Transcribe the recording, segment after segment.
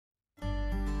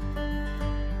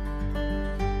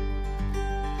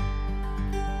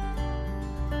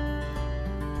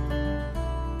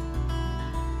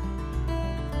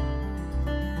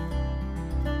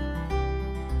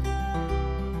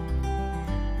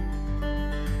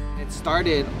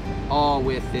started all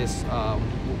with this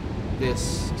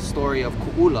this story of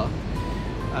Kūʻula,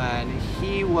 and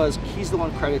he's the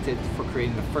one credited for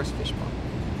creating the first fish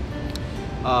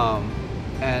pond.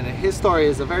 And his story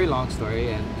is a very long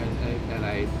story, and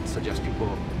I suggest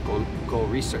people go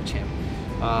research him.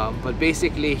 But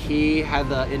basically, he had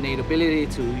the innate ability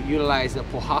to utilize the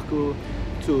pohaku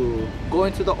to go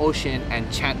into the ocean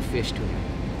and chant fish to him.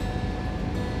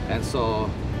 And so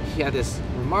he had this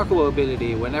remarkable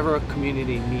ability. Whenever a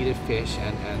community needed fish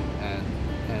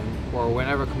or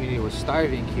whenever a community was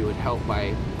starving, he would help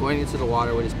by going into the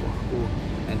water with his pohaku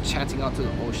and chanting out to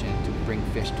the ocean to bring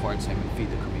fish towards him and feed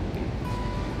the community.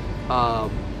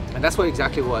 And that's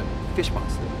exactly what fish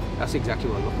ponds do. That's exactly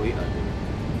what Loko Iʻa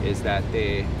do. Is that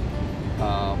they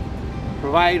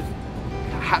provide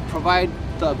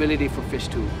the ability for fish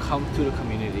to come to the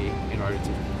community in order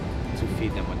to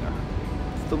feed them when they're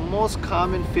hungry. The most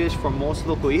common fish for most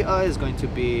Loko Iʻa is going to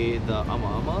be the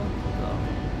ama, the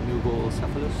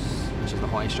nugocephalus, which is the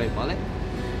Hawaiian striped mullet.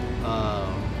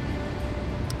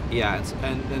 Yeah,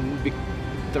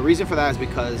 the reason for that is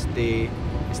because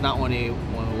it's not only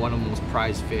one of the most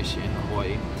prized fish in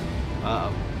Hawaii,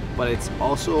 but it's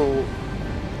also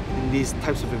in these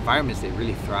types of environments they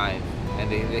really thrive, and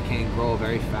they can grow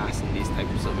very fast in these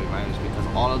types of environments because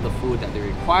all of the food that they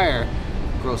require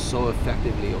grows so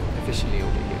efficiently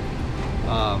over here.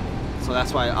 So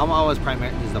that's why ama is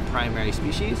the primary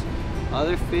species.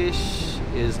 Other fish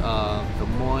is the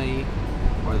moi,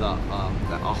 or the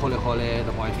aholehole,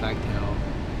 the Hawaiian flagtail,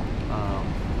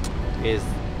 is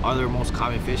other most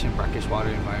common fish in brackish water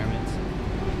environments.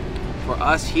 For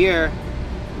us here,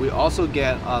 we also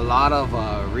get a lot of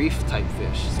reef type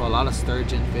fish, so a lot of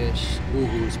sturgeon fish,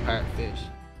 uhus, parrotfish.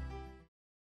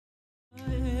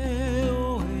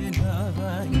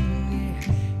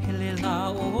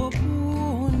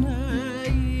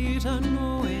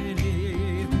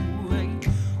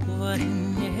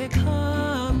 Kūʻula